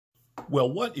Well,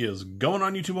 what is going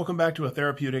on, YouTube? Welcome back to A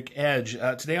Therapeutic Edge.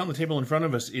 Today on the table in front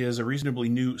of us is a reasonably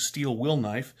new steel will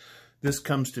knife. This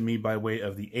comes to me by way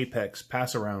of the Apex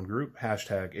Pass Around group,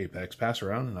 hashtag Apex Pass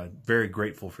Around, and I'm very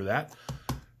grateful for that.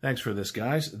 Thanks for this,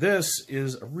 guys. This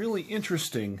is a really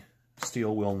interesting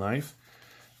steel will knife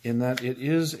in that it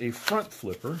is a front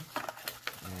flipper.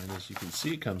 And as you can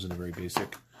see, it comes in a very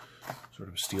basic sort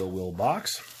of steel will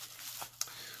box.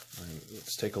 All right,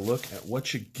 let's take a look at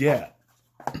what you get.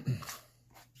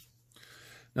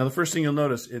 Now, the first thing you'll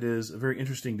notice, it is a very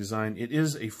interesting design. It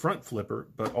is a front flipper,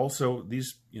 but also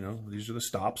these, these are the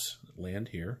stops that land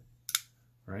here,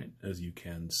 right? As you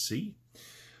can see,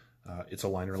 it's a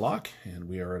liner lock, and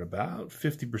we are at about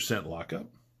 50% lockup.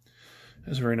 It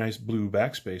has a very nice blue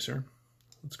backspacer.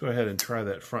 Let's go ahead and try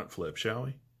that front flip, shall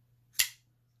we?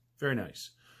 Very nice.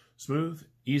 Smooth,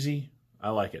 easy. I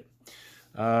like it.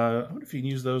 I wonder if you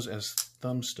can use those as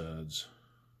thumb studs.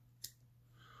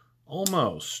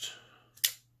 Almost.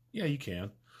 Yeah, you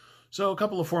can. So a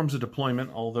couple of forms of deployment,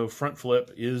 although front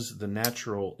flip is the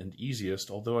natural and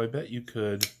easiest, although I bet you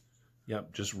could,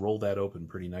 just roll that open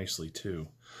pretty nicely too.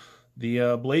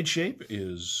 The blade shape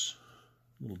is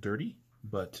a little dirty,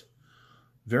 but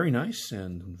very nice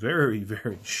and very,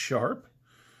 very sharp.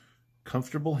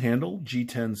 Comfortable handle,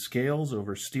 G10 scales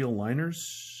over steel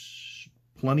liners.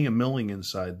 Plenty of milling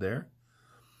inside there.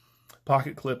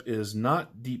 Pocket clip is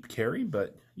not deep carry,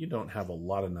 but you don't have a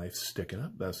lot of knives sticking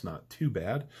up. That's not too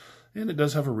bad. And it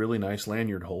does have a really nice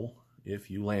lanyard hole if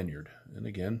you lanyard. And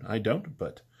again, I don't,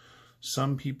 but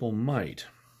some people might.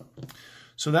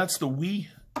 So that's the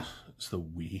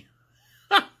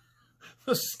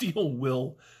the Steel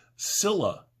Will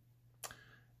Scylla.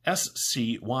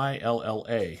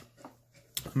 S-C-Y-L-L-A.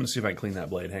 I'm going to see if I can clean that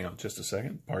blade. Hang on just a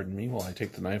second. Pardon me while I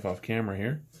take the knife off camera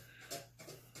here.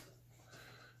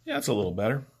 Yeah, it's a little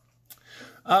better.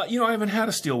 I haven't had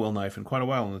a steel will knife in quite a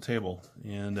while on the table,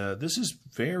 and this is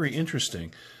very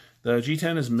interesting. The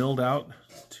G10 is milled out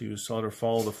to sort of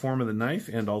follow the form of the knife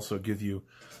and also give you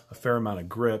a fair amount of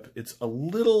grip. It's a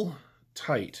little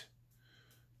tight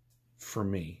for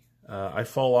me. I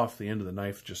fall off the end of the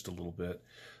knife just a little bit.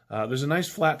 There's a nice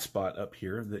flat spot up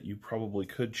here that you probably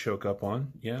could choke up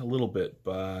on. Yeah, a little bit,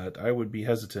 but I would be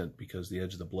hesitant because the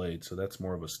edge of the blade, so that's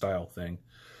more of a style thing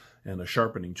and a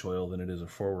sharpening choil than it is a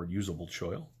forward usable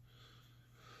choil.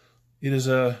 It is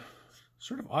a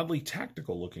sort of oddly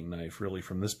tactical looking knife, really,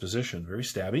 from this position. Very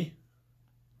stabby,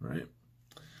 right?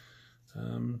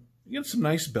 You get some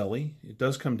nice belly. It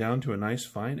does come down to a nice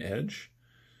fine edge.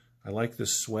 I like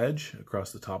this swedge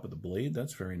across the top of the blade.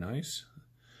 That's very nice.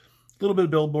 A little bit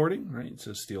of billboarding, right? It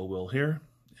says Steel Will here,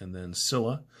 and then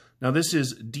Scylla. Now this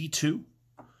is D2,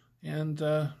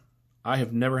 and I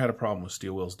have never had a problem with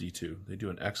Steel Will's D2. They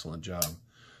do an excellent job.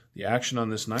 The action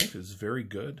on this knife is very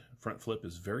good. Front flip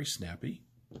is very snappy.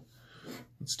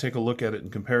 Let's take a look at it in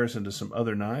comparison to some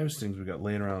other knives, things we've got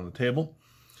laying around on the table.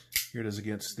 Here it is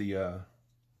against the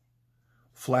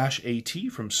Flash AT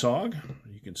from SOG.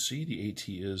 You can see the AT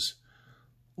is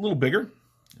a little bigger.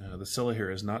 The Scylla here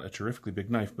is not a terrifically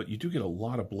big knife, but you do get a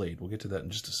lot of blade. We'll get to that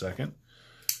in just a second.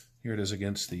 Here it is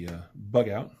against the Bug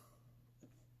Out.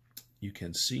 You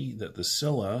can see that the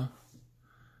Scylla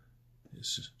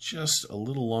is just a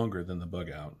little longer than the Bug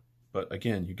Out. But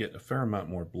again, you get a fair amount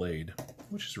more blade,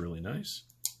 which is really nice.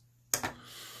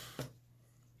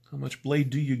 How much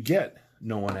blade do you get?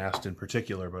 No one asked in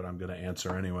particular, but I'm going to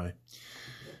answer anyway.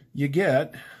 You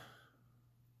get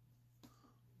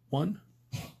 1,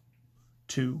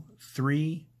 2,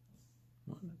 3,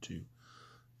 1, 2,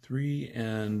 3,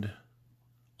 and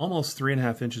almost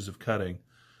 3.5 inches of cutting.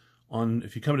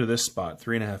 If you come to this spot,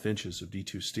 3.5 inches of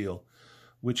D2 steel,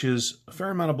 which is a fair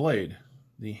amount of blade.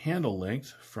 The handle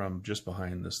length from just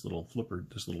behind this little flipper,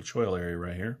 this little choil area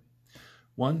right here,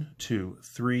 1, 2,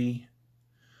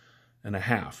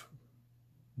 3.5.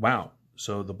 Wow.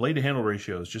 So the blade to handle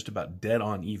ratio is just about dead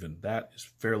on even. That is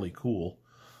fairly cool.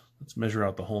 Let's measure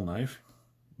out the whole knife.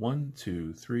 1,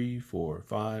 2, 3, 4,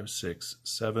 5, 6,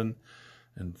 7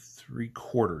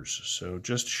 3/4. So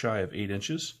just shy of 8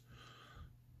 inches.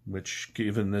 Which,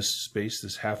 given this space,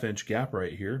 this 1/2 inch gap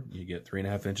right here, you get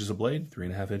 3.5 inches of blade,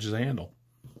 3.5 inches of handle.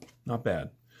 Not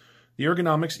bad. The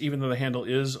ergonomics, even though the handle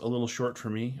is a little short for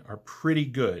me, are pretty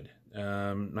good.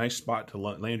 Nice spot to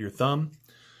land your thumb.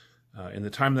 In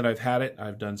the time that I've had it,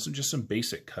 I've done just some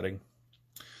basic cutting.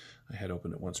 I had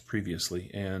opened it once previously,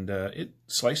 and it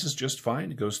slices just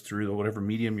fine. It goes through whatever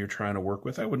medium you're trying to work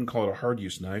with. I wouldn't call it a hard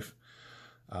use knife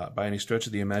by any stretch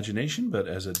of the imagination, but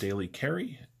as a daily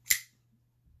carry,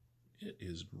 it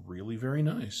is really very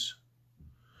nice.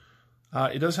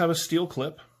 It does have a steel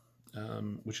clip,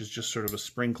 which is just sort of a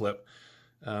spring clip.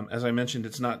 As I mentioned,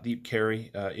 it's not deep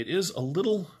carry. It is a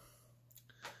little,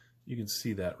 you can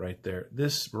see that right there.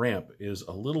 This ramp is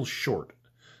a little short,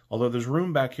 although there's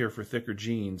room back here for thicker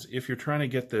jeans. If you're trying to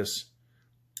get this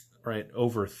right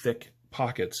over thick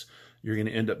pockets, you're going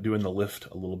to end up doing the lift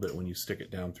a little bit when you stick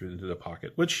it down through into the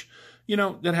pocket, which, you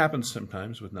know, that happens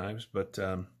sometimes with knives, but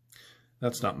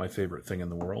that's not my favorite thing in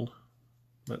the world.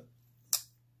 But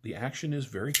the action is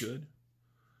very good.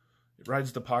 It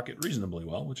rides the pocket reasonably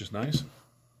well, which is nice.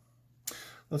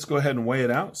 Let's go ahead and weigh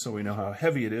it out so we know how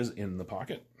heavy it is in the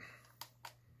pocket.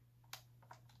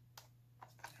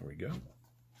 Here we go.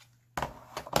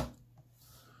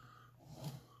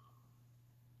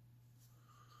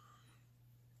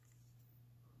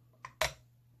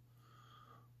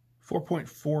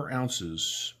 4.4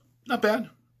 ounces. Not bad.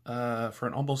 For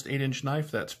an almost 8-inch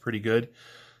knife, that's pretty good.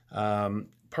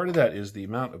 Part of that is the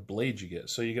amount of blades you get.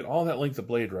 So you get all that length of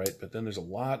blade, right? But then there's a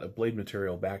lot of blade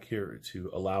material back here to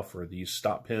allow for these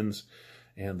stop pins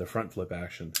and the front flip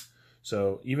action.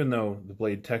 So even though the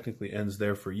blade technically ends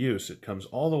there for use, it comes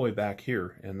all the way back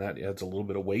here, and that adds a little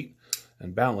bit of weight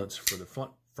and balance for the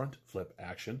front flip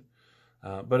action.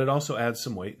 But it also adds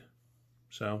some weight.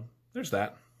 So there's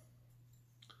that.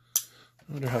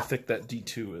 I wonder how thick that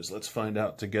D2 is. Let's find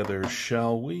out together,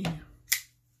 shall we?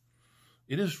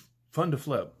 It is fun to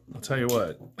flip, I'll tell you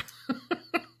what.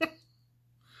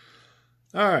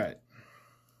 All right.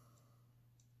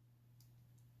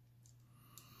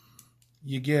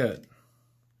 You get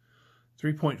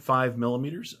 3.5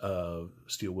 millimeters of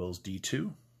Steel Will's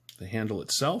D2. The handle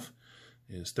itself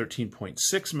is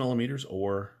 13.6 millimeters,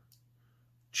 or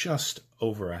just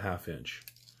over a ½ inch.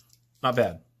 Not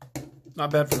bad.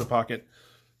 Not bad for the pocket.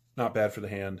 Not bad for the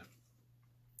hand.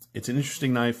 It's an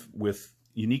interesting knife with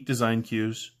unique design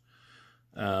cues.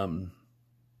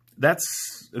 That's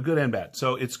a good and bad.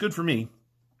 So it's good for me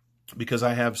because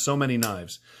I have so many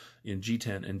knives in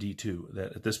G10 and D2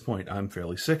 that at this point I'm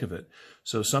fairly sick of it.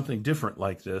 So something different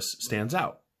like this stands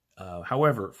out.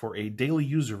 However, for a daily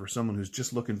user, for someone who's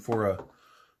just looking for a,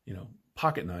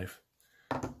 pocket knife,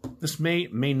 this may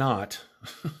not,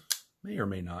 may or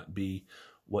may not be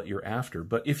what you're after.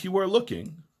 But if you are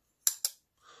looking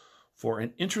for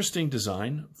an interesting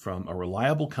design from a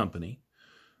reliable company,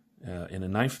 in a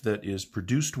knife that is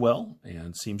produced well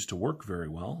and seems to work very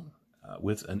well,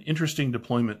 with an interesting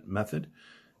deployment method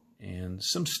and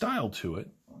some style to it,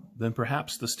 then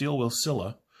perhaps the Steel Will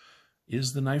Scylla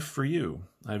is the knife for you.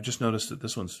 I've just noticed that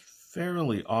this one's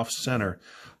fairly off-center,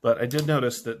 but I did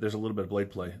notice that there's a little bit of blade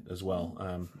play as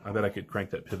well. I bet I could crank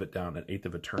that pivot down an 1/8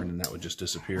 of a turn and that would just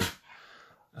disappear.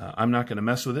 I'm not going to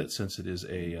mess with it since it is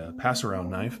a pass-around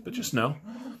knife, but just know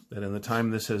that in the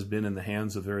time this has been in the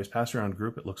hands of various pass-around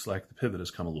group, it looks like the pivot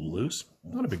has come a little loose.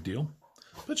 Not a big deal,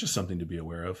 but just something to be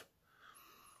aware of.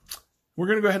 We're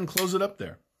going to go ahead and close it up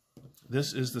there.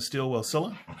 This is the Steel Will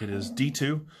Scylla. It is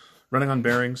D2, running on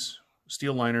bearings,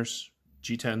 steel liners,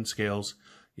 G10 scales.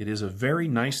 It is a very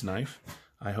nice knife.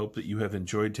 I hope that you have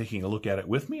enjoyed taking a look at it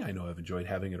with me. I know I've enjoyed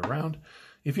having it around.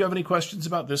 If you have any questions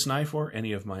about this knife or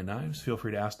any of my knives, feel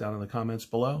free to ask down in the comments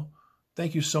below.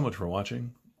 Thank you so much for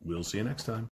watching. We'll see you next time.